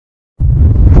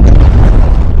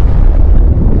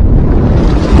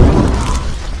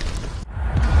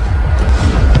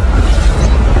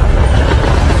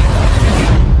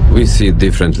We see it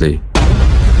differently.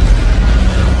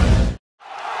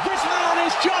 This man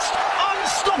is just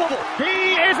unstoppable.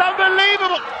 He is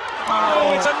unbelievable.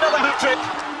 Oh, it's another hat-trick.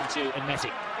 And Messi.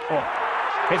 Oh.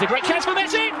 Here's a great chance for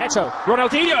Messi. Eto.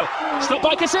 Ronaldinho. Stopped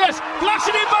by Casillas.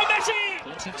 Blasted in by Messi.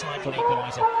 Plenty of time for an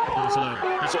equaliser. Barcelona.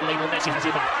 That's what Lionel Messi has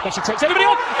it back. Messi takes everybody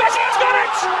on. Messi has got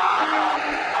it!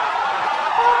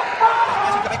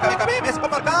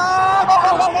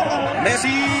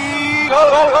 Messi! Gol,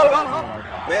 gol, gol, gol!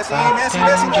 Messi, Messi,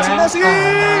 Messi, Messi, Messi!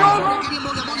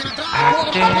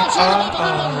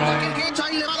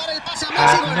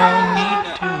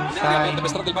 Finalmente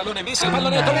mestrato il pallone, Messi, il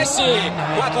pallonetto, Messi!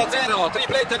 4-0,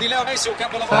 tripletta di Leo Messi, un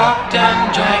capolavoro.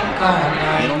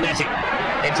 Lionel Messi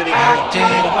into the area.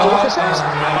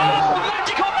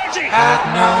 Magical Messi!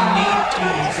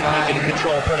 Taking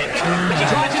control, brilliant. Messi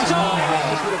tries inside.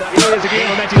 Here's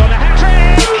again, Messi on the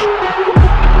hat-trick!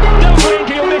 Don't blink,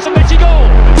 he'll miss a Messi goal.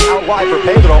 Out wide for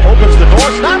Pedro, opens the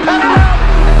door, snap penalty!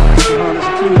 There's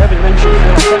a few heavy mentions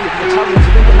there. I'll tell you, the Italians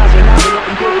of international now, not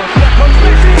in good. Here comes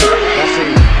Messi! Messi!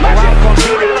 Wow,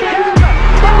 conceded.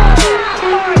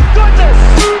 Oh my goodness!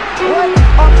 What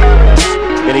a pass!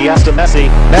 Iniesta, Messi,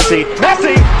 Messi,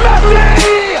 Messi, Messi!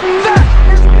 That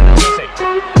is Messi.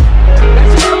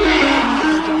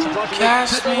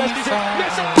 Cast me far.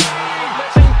 Messi!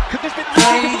 Could this be the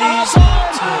ladies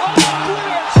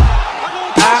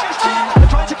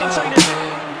trying to contain it.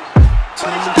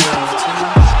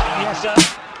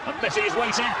 Messi is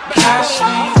waiting. Messi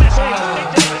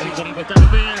with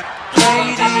David.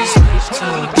 Ladies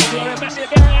Messi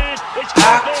again. It's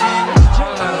acting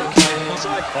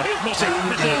offside.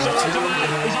 Messi.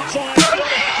 He's offside.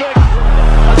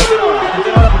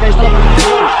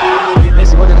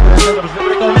 Messi vuole recuperare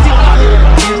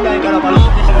Messi sta in cara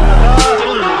pallone.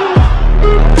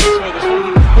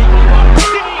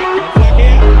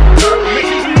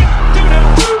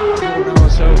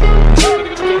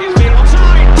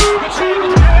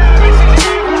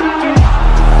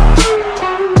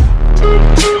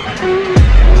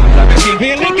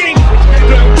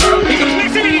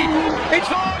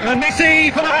 And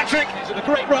Messi for the hat-trick. It's a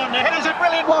great run. The header's a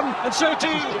brilliant one. And so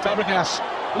too Fabregas.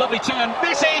 Lovely turn.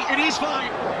 Messi, it is fine.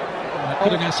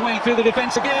 Putting a swing through the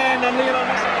defence again. And Lionel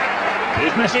Messi.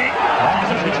 Here's Messi. The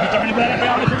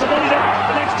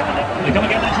next time they come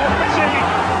again. That's Messi.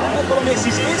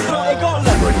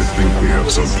 I'd like to think we have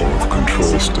some form of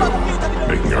control still,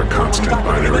 making our constant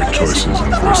binary choices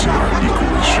and voicing our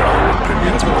equally shallow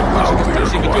opinions more loudly or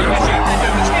quietly.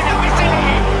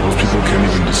 Most people can't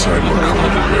even decide what color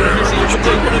to wear or which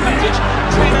burger to eat.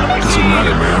 It doesn't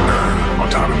matter, man.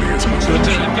 Autonomy is an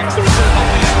illusion.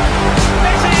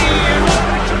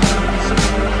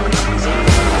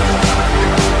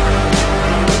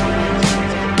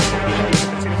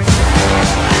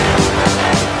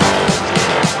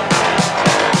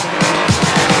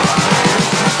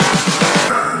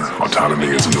 Autonomy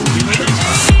is an illusion.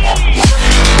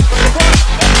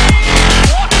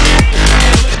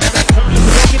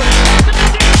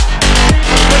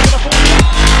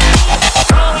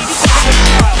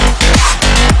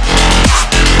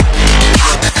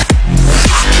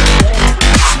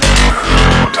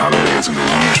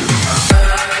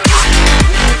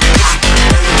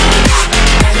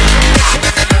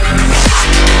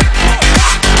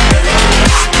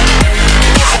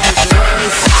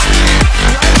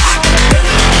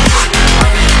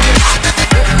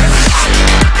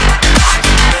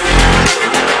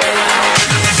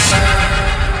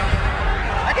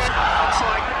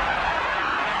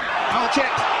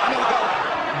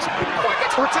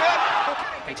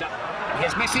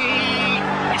 Here's Messi.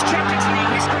 It's championsleague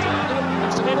history.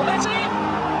 It's to Lionel Messi.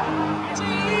 Messi,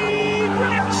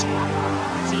 brilliant.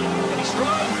 Messi, very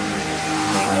strong.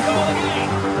 The goal again.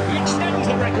 He extends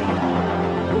the record.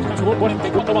 Busca su gol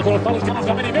 44 bajo los palos que más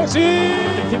Mbappé Messi.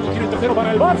 Entiendo que el tercero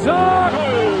para el Barça.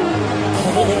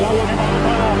 Gol. El agua que va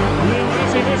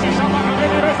Messi se amarra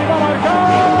bien y Messi va a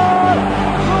marcar.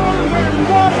 Gol del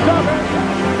Barça.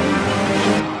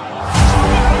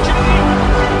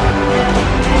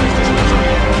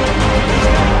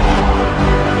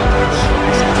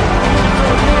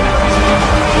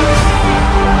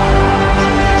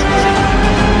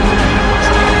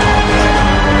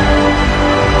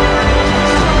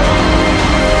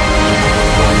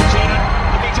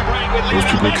 Most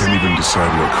people can't even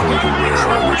decide what color to wear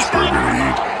or which burger to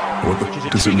eat. What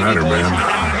does it matter, man?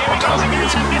 Autonomy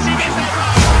is an illusion.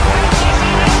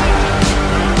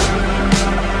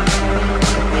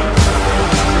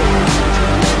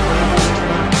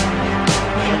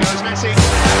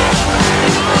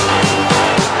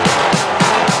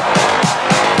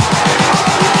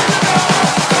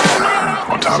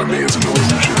 Autonomy is an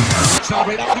illusion.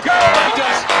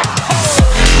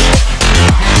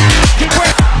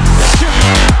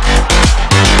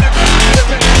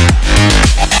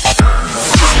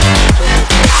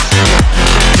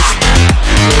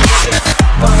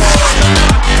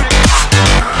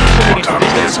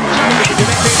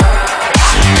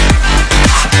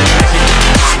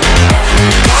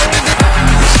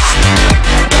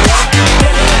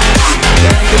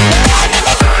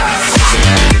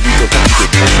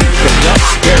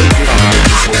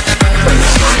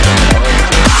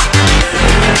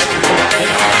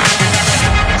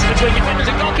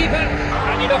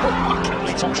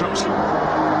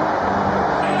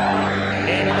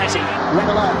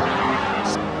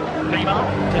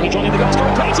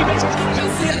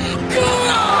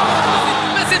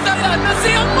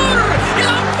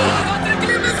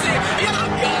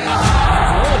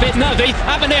 with Novi.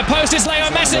 Up in near post is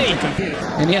Lionel Messi.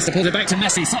 And he has to pull it back to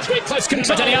Messi. Such great close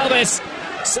control. Dani Alves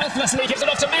selflessly gives it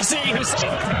off to Messi, who's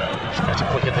better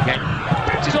quick at the game.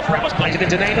 Bounces off Ramos, plays it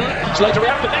into Neymar. Slow to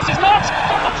react, but Messi's not.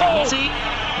 Messi.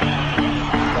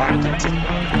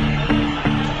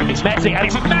 It's Messi, and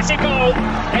it's a massive goal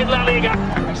in La Liga.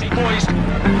 Messi poised.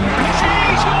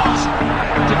 Messi scores.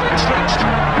 Defense stretched.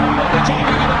 What we're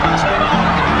talking in the pass.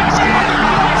 Messi.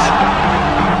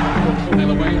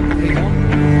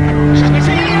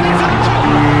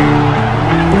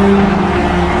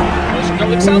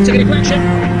 Himself to get a collection.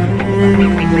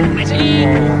 Messi.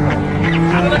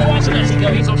 Have another one to Messi. Go,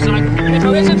 he's offside. Messi.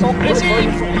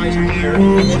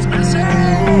 It's Messi.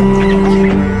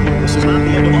 This is not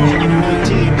the end of all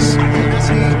 19.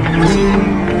 Messi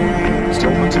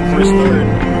still hunting for his third.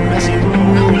 Messi through.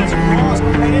 Now has a cross,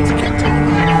 and it's kicked off.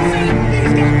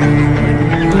 He's got that.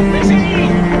 Messi.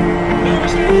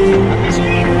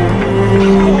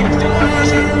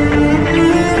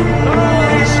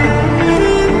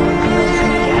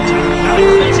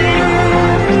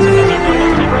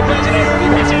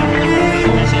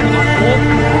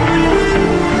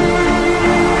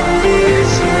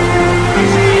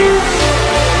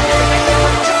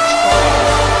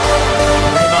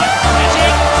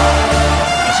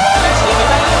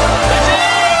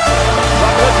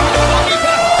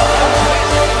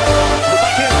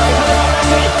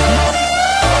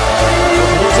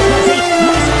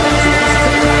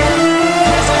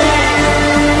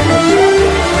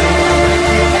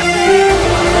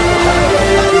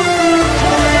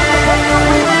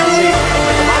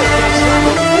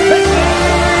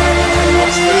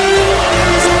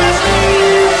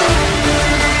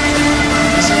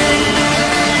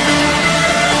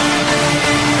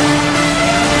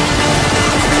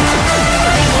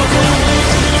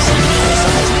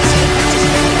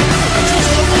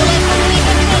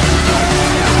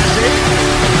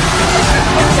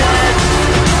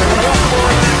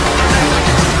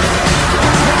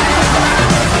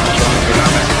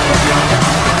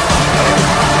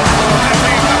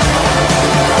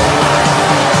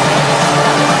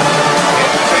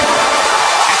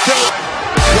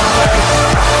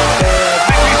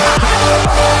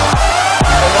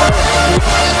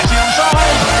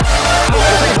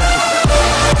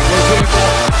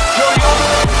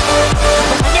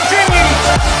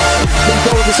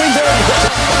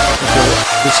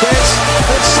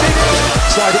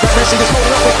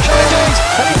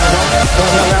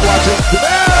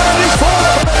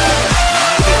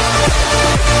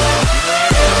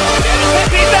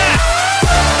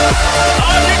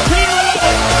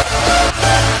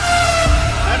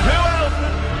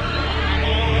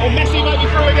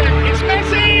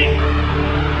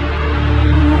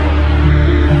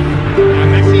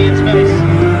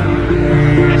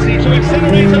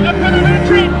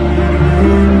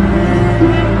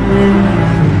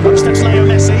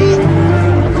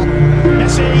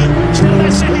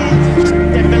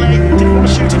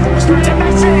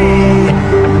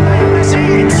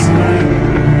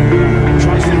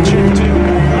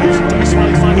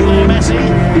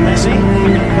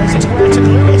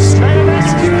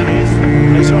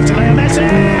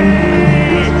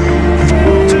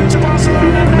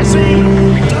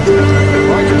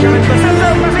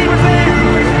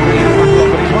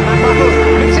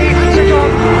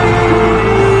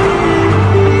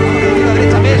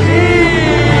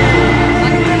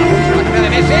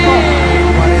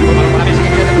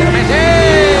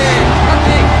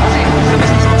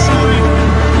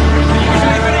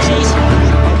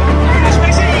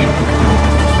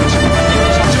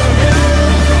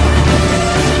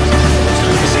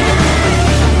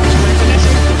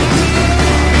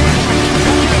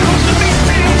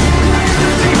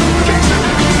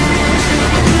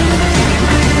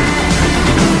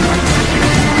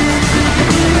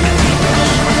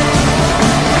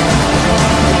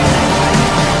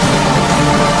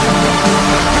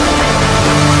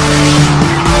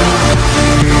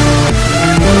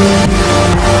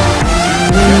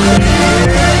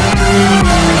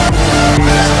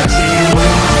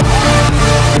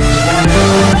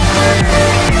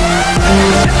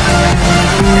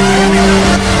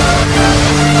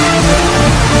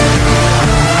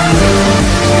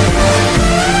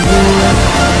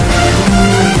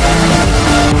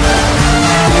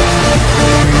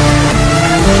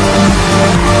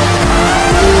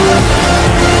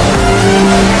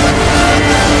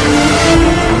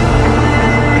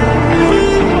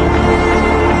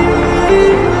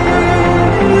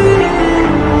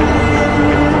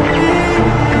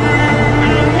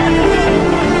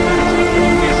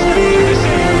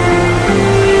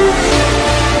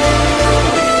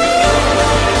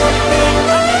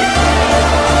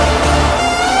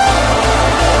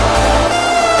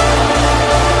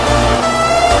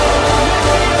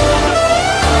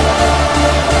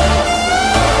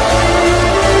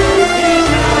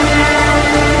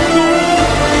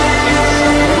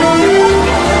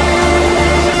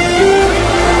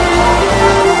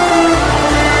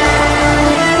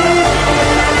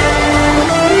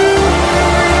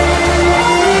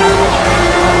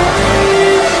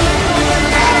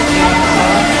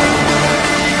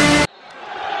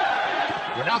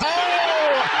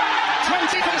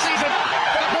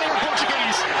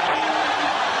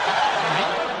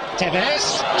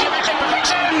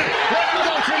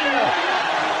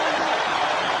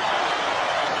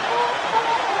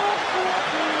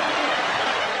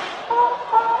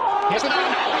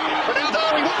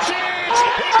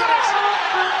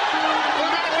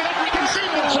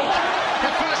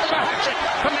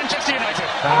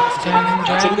 C'è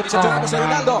Messi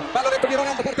Ronaldo, pallone di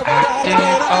Ronaldo per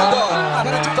Ronaldo, ha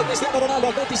pareggiato Cristiano Ronaldo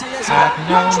al 26esimo,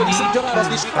 lancio di Sergio Ramos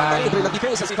di 50 metri, la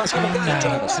difesa si fa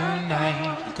schiacciare.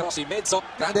 Il cross in mezzo,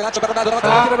 grande lancio per Ronaldo,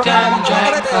 Ronaldo,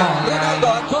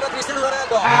 ancora Cristiano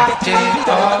Ronaldo, che tira in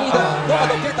vita per la guida, nuova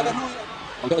doppietta per lui.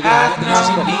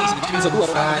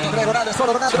 Ronaldo è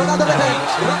solo Ronaldo prova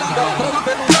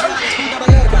per lui, spinta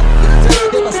Mallorca, grazie alla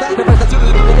devastante prestazione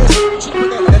del portoghese, 5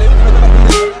 gol nelle ultime 2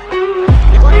 partite.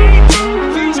 E poi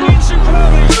fins in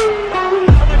superbi, and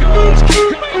the goals keep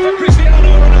coming for Cristiano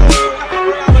Ronaldo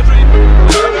and Real Madrid.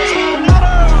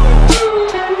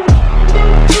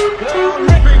 They are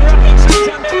ripping rapid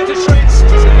Santander into streets.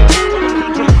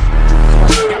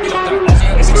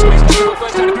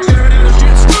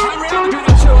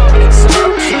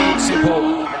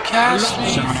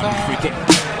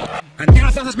 And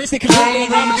Jonathan has missed the control. And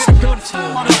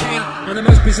the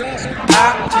most bizarre.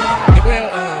 It will.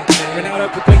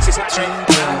 Ronaldo completes his hat-trick.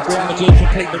 Real Madrid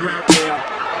complete the route here.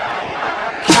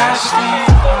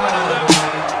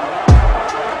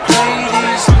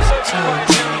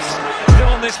 Still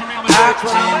on this from Real Madrid.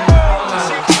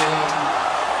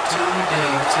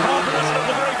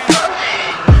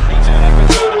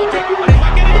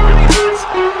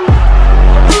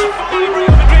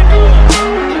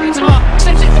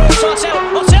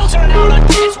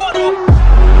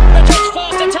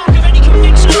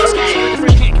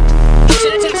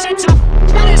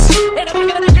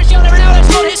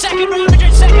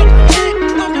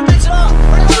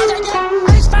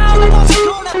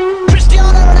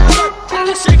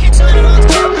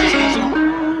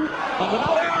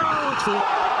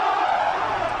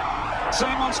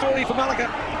 Same old story for Malaga.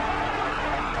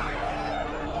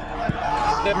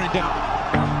 Never in doubt.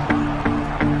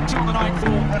 2 on the 9 for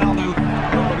Ronaldo.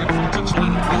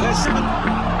 There's 7.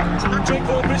 It's a hat-trick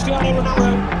for Cristiano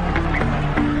Ronaldo.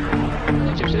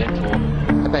 Chips it in for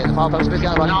Mbappé, the far post,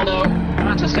 Cristiano Ronaldo. And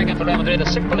that's a second for Real Madrid,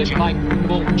 as simple as you like. The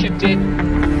ball chipped in.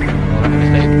 Oh, that's a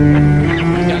mistake.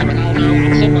 Cristiano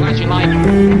Ronaldo, simple as you like.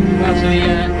 Well,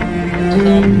 to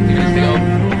the minutes to go.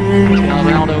 Cristiano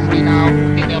Ronaldo free now,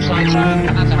 in the offside trap,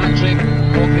 and that's a hat-trick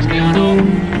for Cristiano.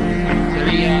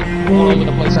 Sevilla, all over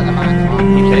the place at the back.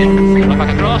 Keeps it in, right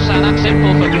back across, and that's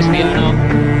simple for Cristiano.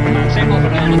 Simple for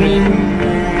Real Madrid.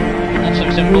 Not so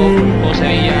simple for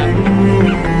Sevilla.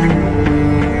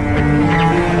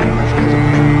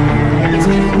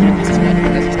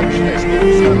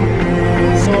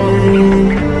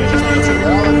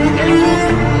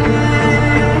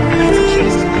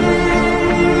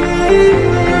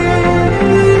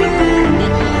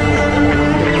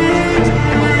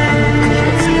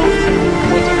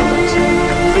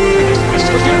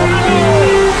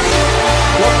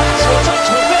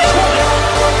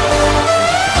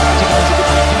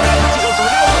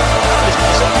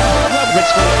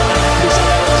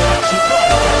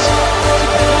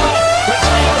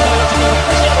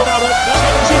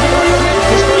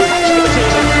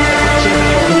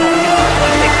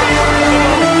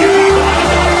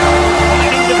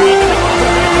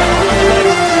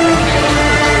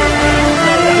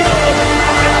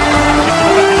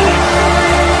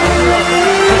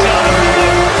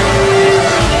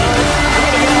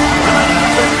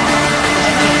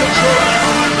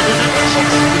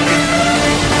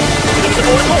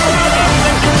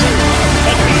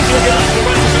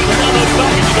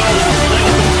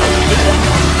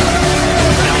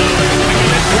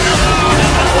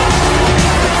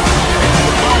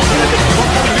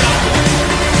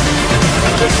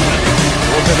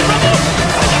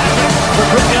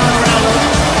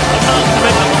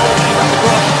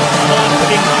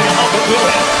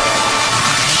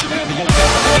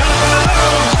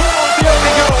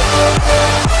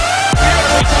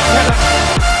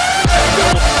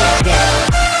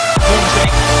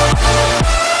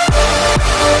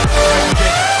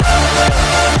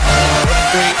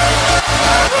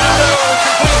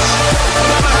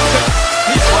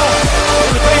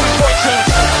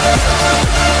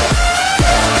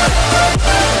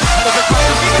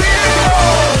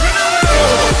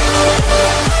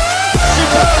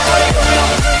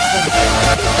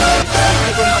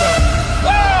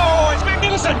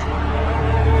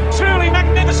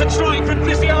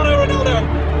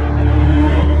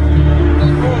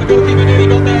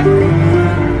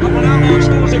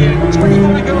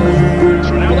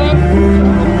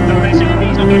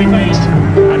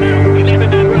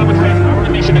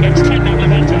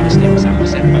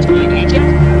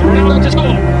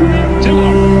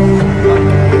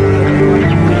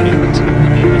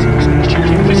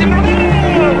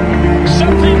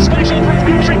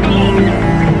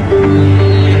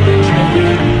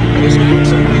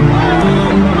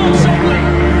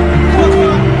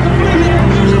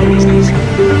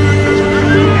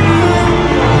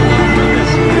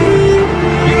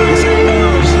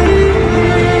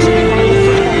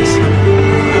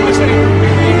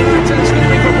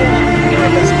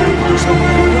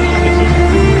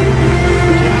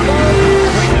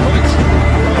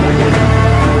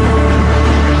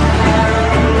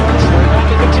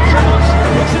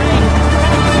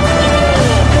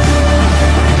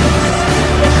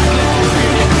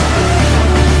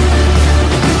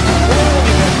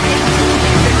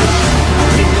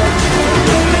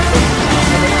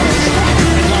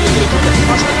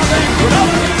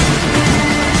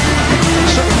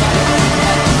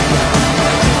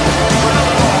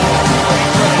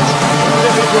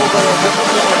 The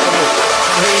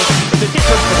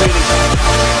difference between these.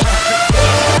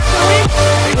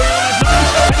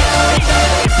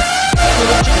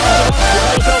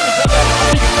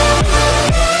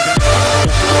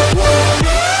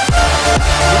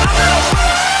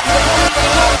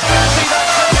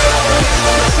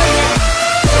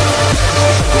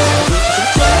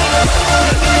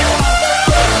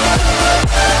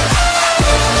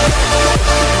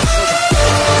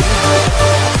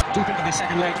 Deep into the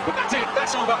second leg, but that's it,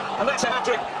 that's over, and that's a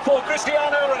hat-trick for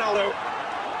Cristiano Ronaldo.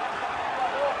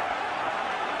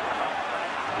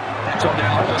 That's on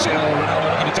now, Cristiano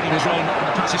Ronaldo looking to take his run, and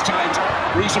the pass is timed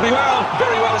reasonably well,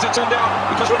 very well as it turned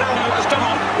out, because Ronaldo has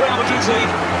done Real Madrid's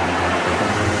lead.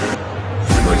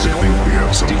 We like to think we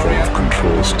have some form of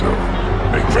control still,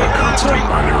 making our constant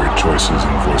binary choices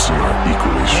and voicing our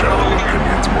equally shallow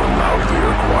opinions more loudly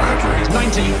or quietly.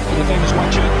 90 in the famous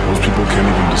white shirt. Most people can't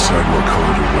even decide what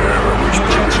color to wear or which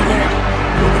burger to eat.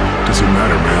 But does it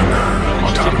matter, man?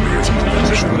 Autonomy is an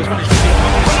illusion.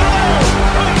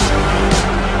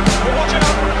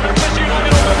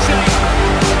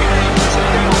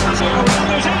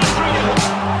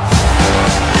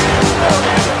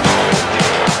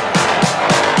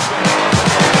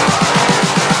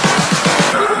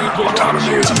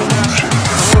 Autonomy is an illusion.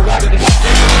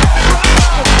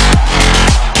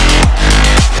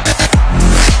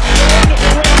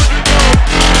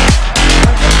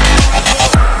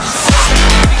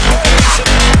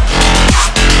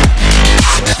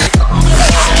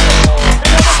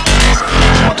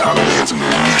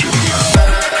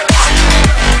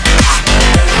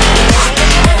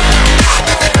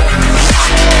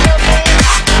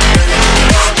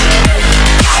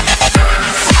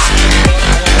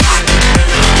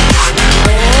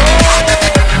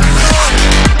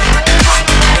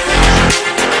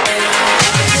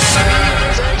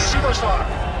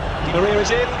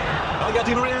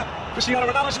 Cristiano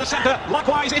Ronaldo's in the centre,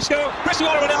 likewise Isco,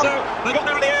 Cristiano Ronaldo, they got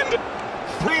there in the end.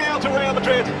 3-0 to Real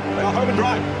Madrid, they are home and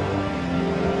dry.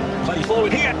 Play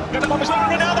forward here, get the ball is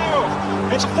Ronaldo!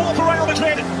 It's a 4 for Real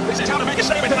Madrid, this is how to make a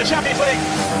statement in the Champions League.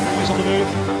 He's on the move.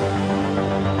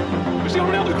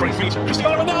 Cristiano Ronaldo, great feet.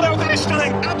 Cristiano Ronaldo, that is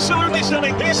stunning, absolutely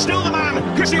stunning. He is still the man,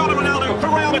 Cristiano Ronaldo for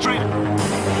Real Madrid.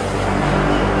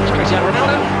 Cristiano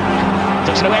Ronaldo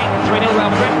takes it away, 3-0 Real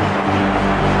Madrid.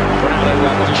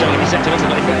 Ronaldo wasn't showing any sentiments, but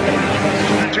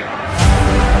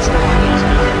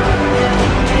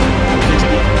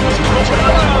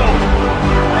Ronaldo.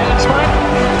 That's fine.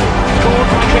 Scored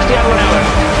by Cristiano Ronaldo.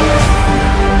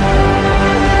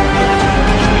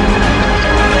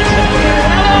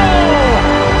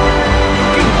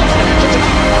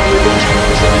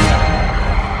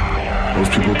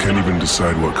 Most people can't even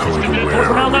decide what color to wear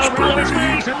or which burger to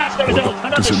eat. Well,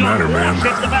 does it matter, man?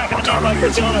 Autonomy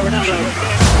is an illusion.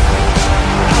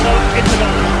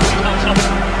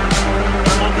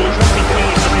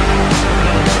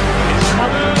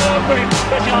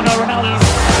 Cristiano Ronaldo.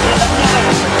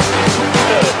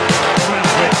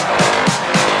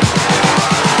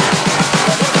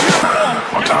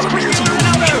 Autonomy is an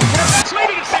illusion.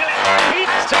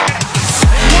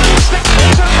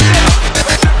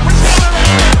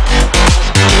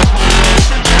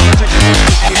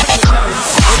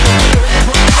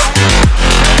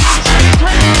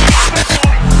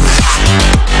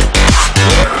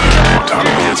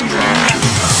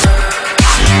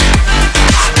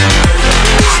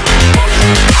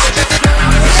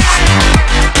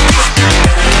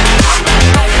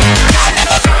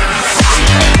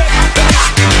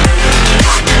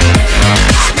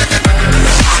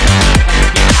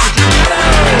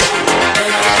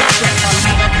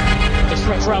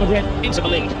 Into the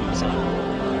lead.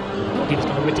 Goalkeeper's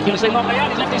coming ridiculously long way out.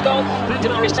 He's left his goal.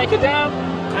 Neymar is taken down.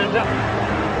 And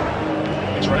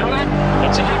it's Ronaldo.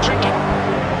 It's a hat-trick.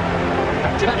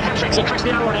 Back-to-back hat-tricks of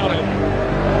Cristiano Ronaldo.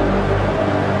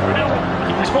 Ronaldo,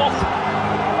 he was fourth.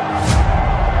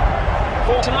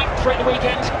 4 tonight, 3 the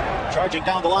weekend. Charging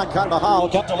down the line, Carvajal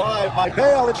kept alive by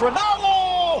Bale. It's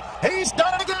Ronaldo! He's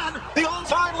done it again! The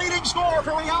all-time leading scorer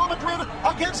for Real Madrid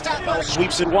against Atlas.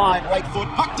 Sweeps it wide, right foot,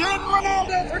 pucked in,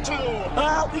 Ronaldo for 2.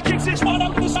 He kicks this one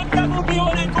out to the side, that will be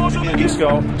on and goes on the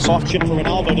Isco, soft chip for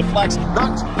Ronaldo, deflects,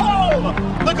 knocks home!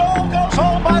 The goal goes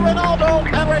home by Ronaldo,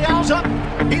 and Real's up.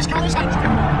 He's got his hat-trick.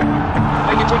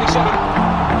 Make it 27.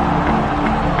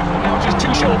 Now just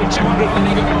too short of 200 in the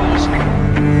Liga goals.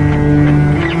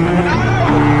 Ronaldo!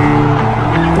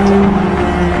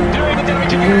 Doing the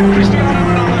damage again, Cristiano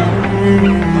Ronaldo.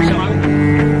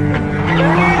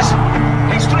 There he is!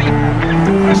 History!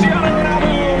 Cristiano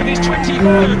Ronaldo with his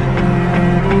 23rd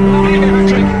Liga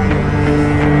hat-trick.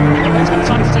 It's got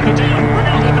time to take it down.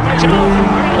 Ronaldo at the version of.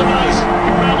 Ronaldo goes.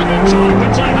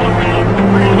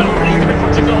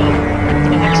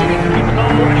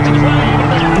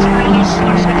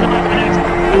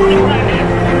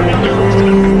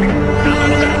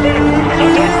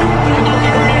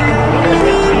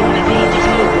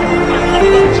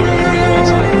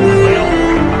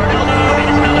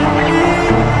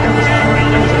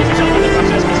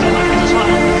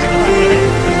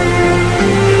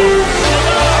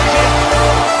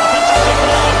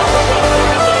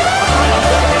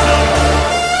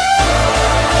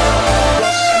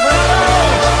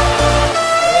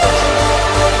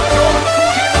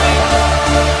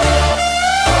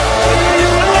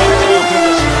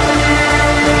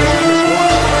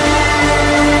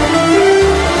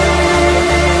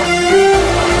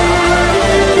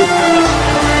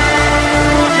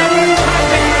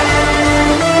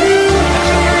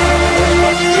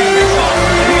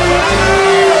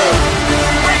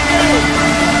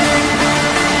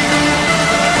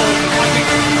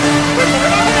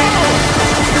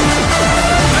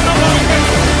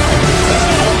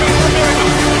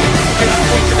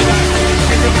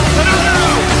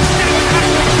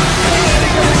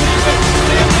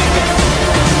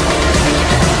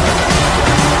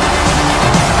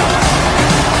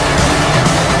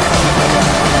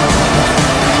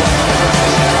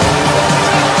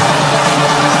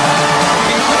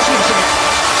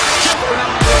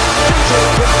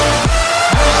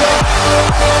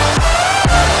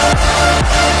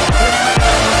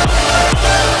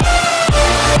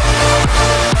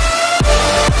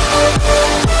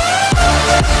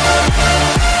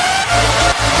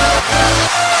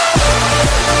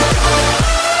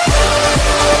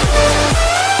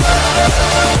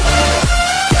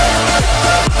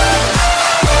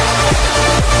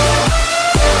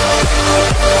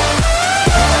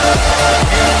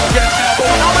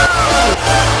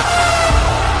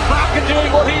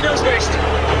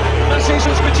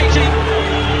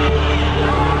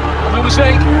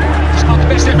 mistake. It's not the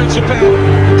best defensive pair.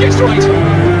 Gets right.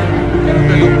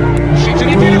 Shoots it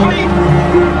in beautifully.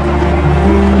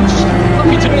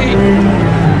 Lucky to be.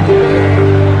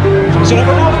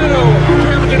 Cristiano Ronaldo.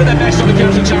 Real Madrid at their best on the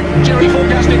counter-attack. Jerry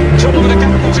forecasted trouble with the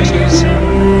capital tissues.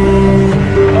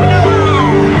 Ronaldo.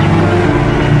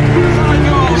 5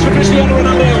 goals for Cristiano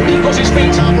Ronaldo. Equals his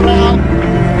feet. Now,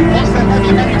 was there ever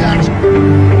any doubt? 5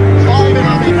 in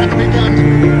army at the big end.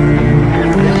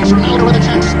 Here's Ronaldo with a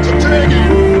chance to do it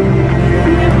again.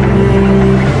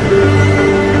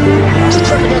 It's a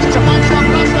trick against to find that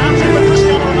last answer for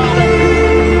Cristiano Ronaldo.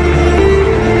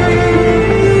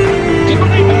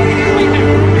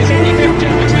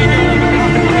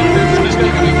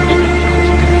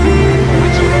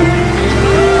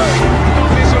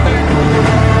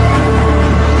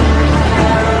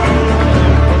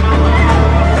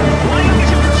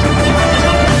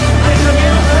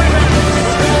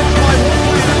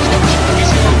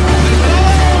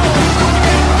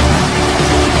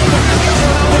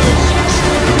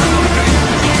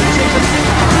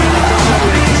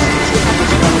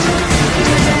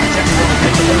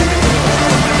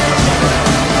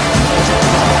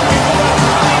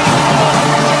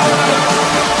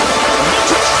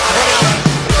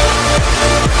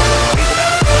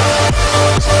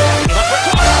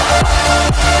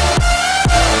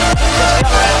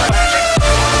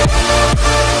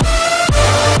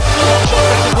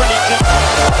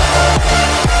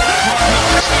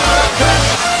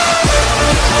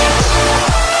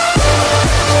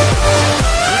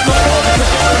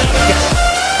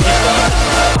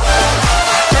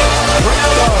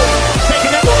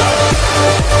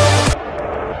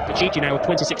 Now with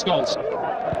 26 goals.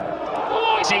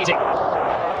 Oh, it's easy.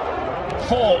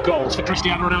 4 goals for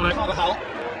Cristiano Ronaldo.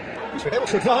 He's been able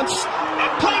to advance.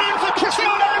 And played in for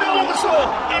Cristiano Ronaldo on the score.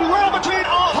 And Real Madrid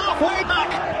are halfway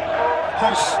back.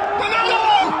 House.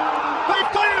 Ronaldo! They've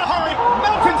played in a hurry.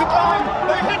 Mountain to climb.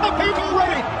 They've hit the peak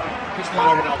already.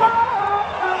 Cristiano Ronaldo.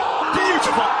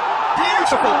 Beautiful.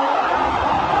 Beautiful.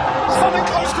 Something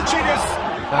close to genius.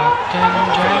 Had no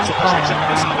need to fight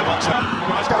tonight.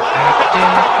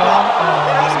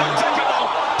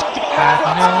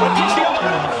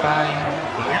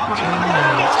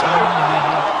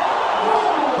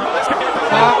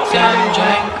 Walked and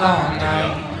drank all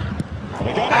night.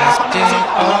 Acted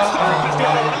all night.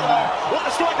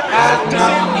 Had no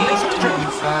need to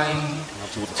fight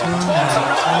tonight.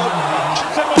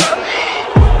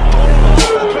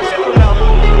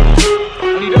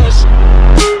 And he does.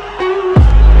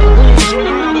 Who's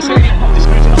running around the stadium?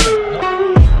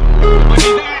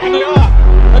 And they are.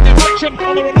 A deflection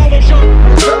on the Ronaldo shot.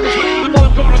 The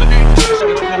bottom corner of the net.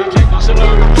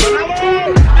 Barcelona. Ronaldo!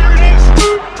 There it is!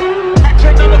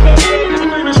 Hattrick number 38 in the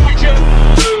famous picture.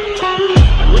 I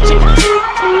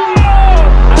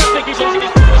don't think he's losing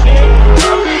his focus here.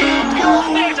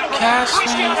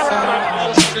 Cristiano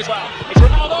Ronaldo as well. It's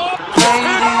Ronaldo.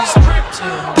 Ladies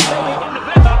pretend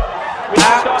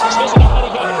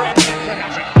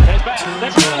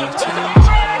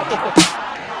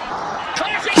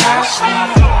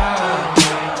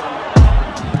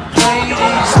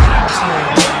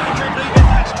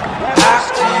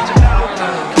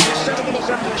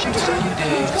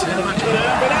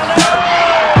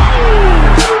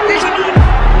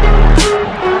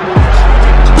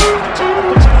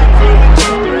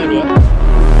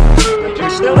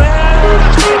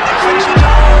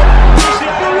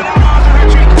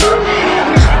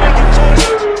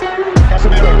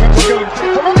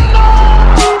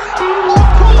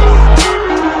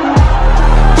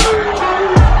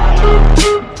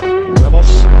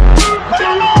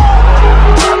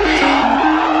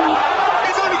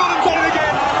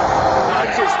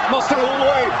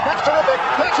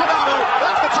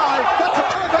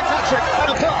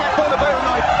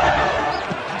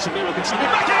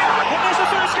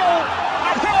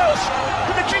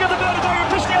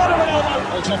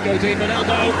goes in,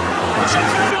 Ronaldo.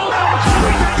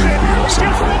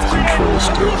 Control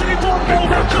still,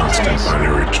 making our constant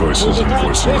binary choices and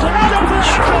voicing our equally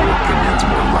shallow opinions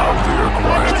more loudly or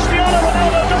quietly.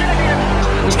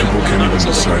 Most people can't even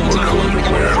decide what color to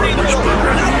wear or which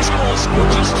burger to eat.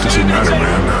 Does it matter,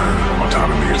 man?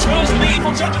 Autonomy is an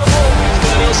illusion.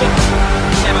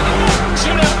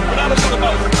 Ronaldo's got the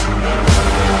ball.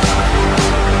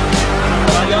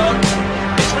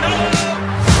 It's Ronaldo.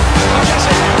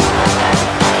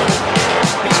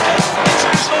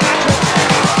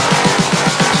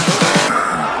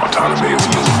 Autonomy is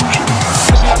an illusion.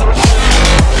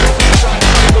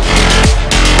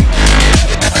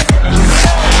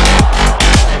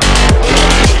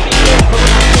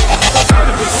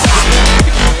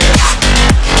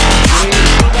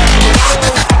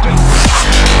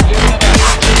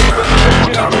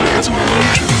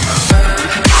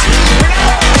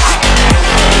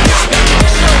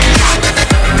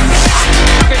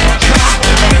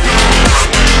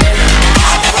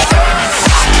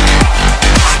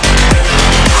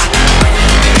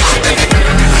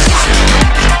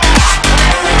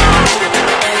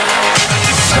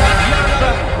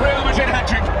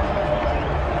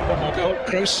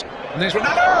 Cruz, and there's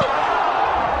Ronaldo!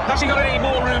 Has he got any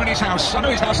more room in his house? I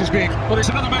know his house is big, but it's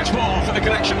another match more for the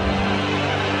collection. 1-0,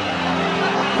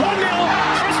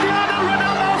 Cristiano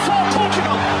Ronaldo for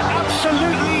Portugal.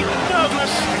 Absolutely nerveless.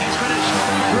 It's finished.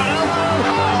 Ronaldo,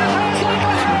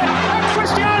 and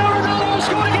Cristiano Ronaldo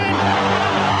scored again.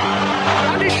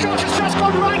 And his shot has just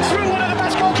gone right through one of the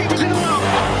best goalkeepers in the world.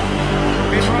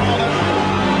 It's Ronaldo.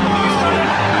 He's done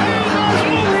it. He has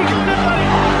only got it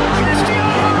right.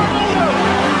 Cristiano Ronaldo.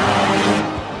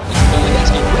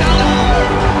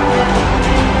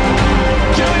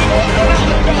 Doing what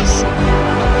Ronaldo does.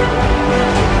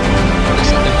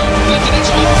 Lifted it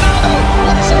to Ronaldo.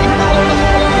 What a save, Ronaldo.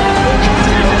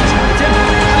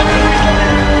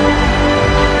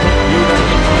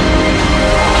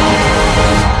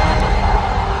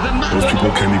 Most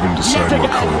people can't even decide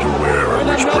what color to wear or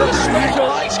which burger to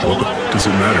eat. Well, does it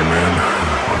matter, man?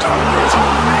 Autonomy is an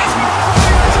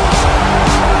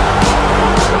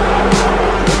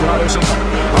Autonomy is an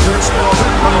illusion.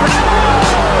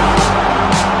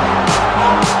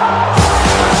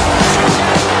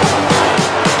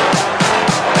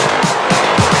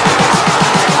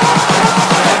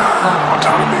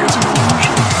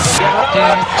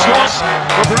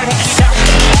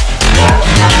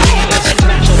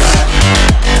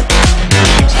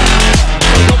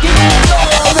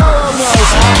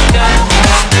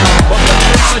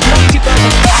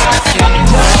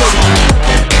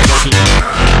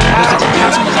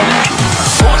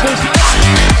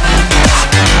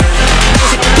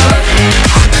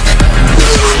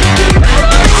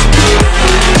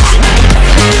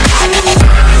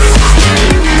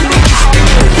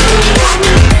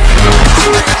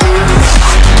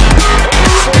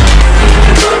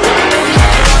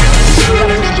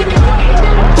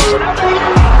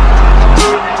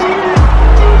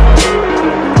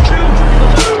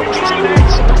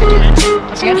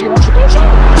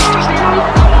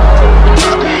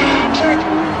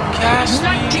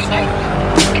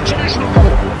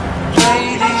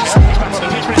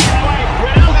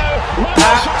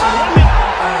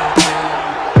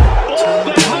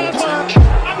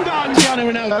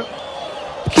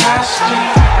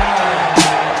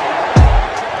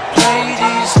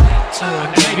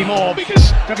 Maybe more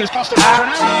because Douglas Costa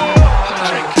Ronaldo.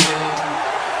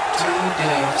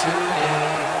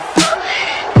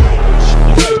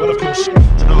 Well, of course. And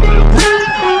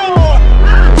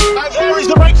there is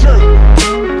the breakthrough.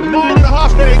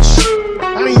 9.5 minutes,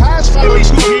 and he has finally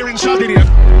scored here in Sardinia.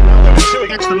 2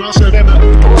 against them last November,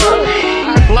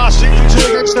 and last season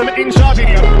 2 against them in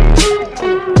Sardinia.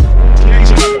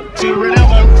 To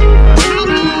Ronaldo.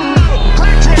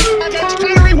 Against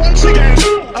Canary once again.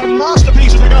 A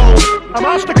masterpiece of a goal. A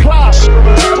masterclass.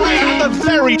 Playing at the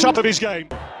very top of his game.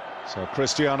 So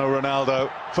Cristiano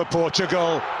Ronaldo for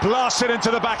Portugal. Blasted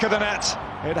into the back of the net.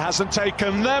 It hasn't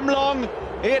taken them long.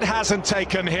 It hasn't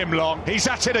taken him long. He's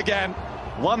at it again.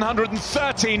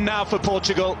 113 now for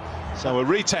Portugal. So a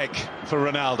retake for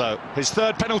Ronaldo. His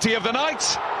 3rd penalty of the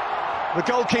night. The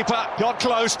goalkeeper got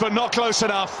close, but not close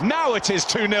enough. Now it is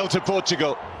 2-0 to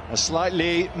Portugal. A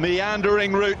slightly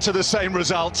meandering route to the same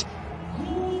result.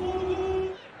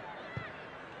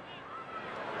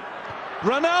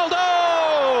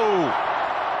 Ronaldo!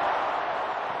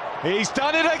 He's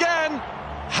done it again.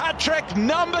 Hat-trick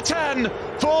number 10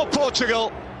 for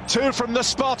Portugal. 2 from the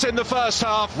spot in the first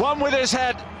half. 1 with his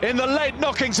head in the late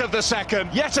knockings of the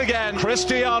second. Yet again,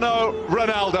 Cristiano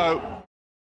Ronaldo.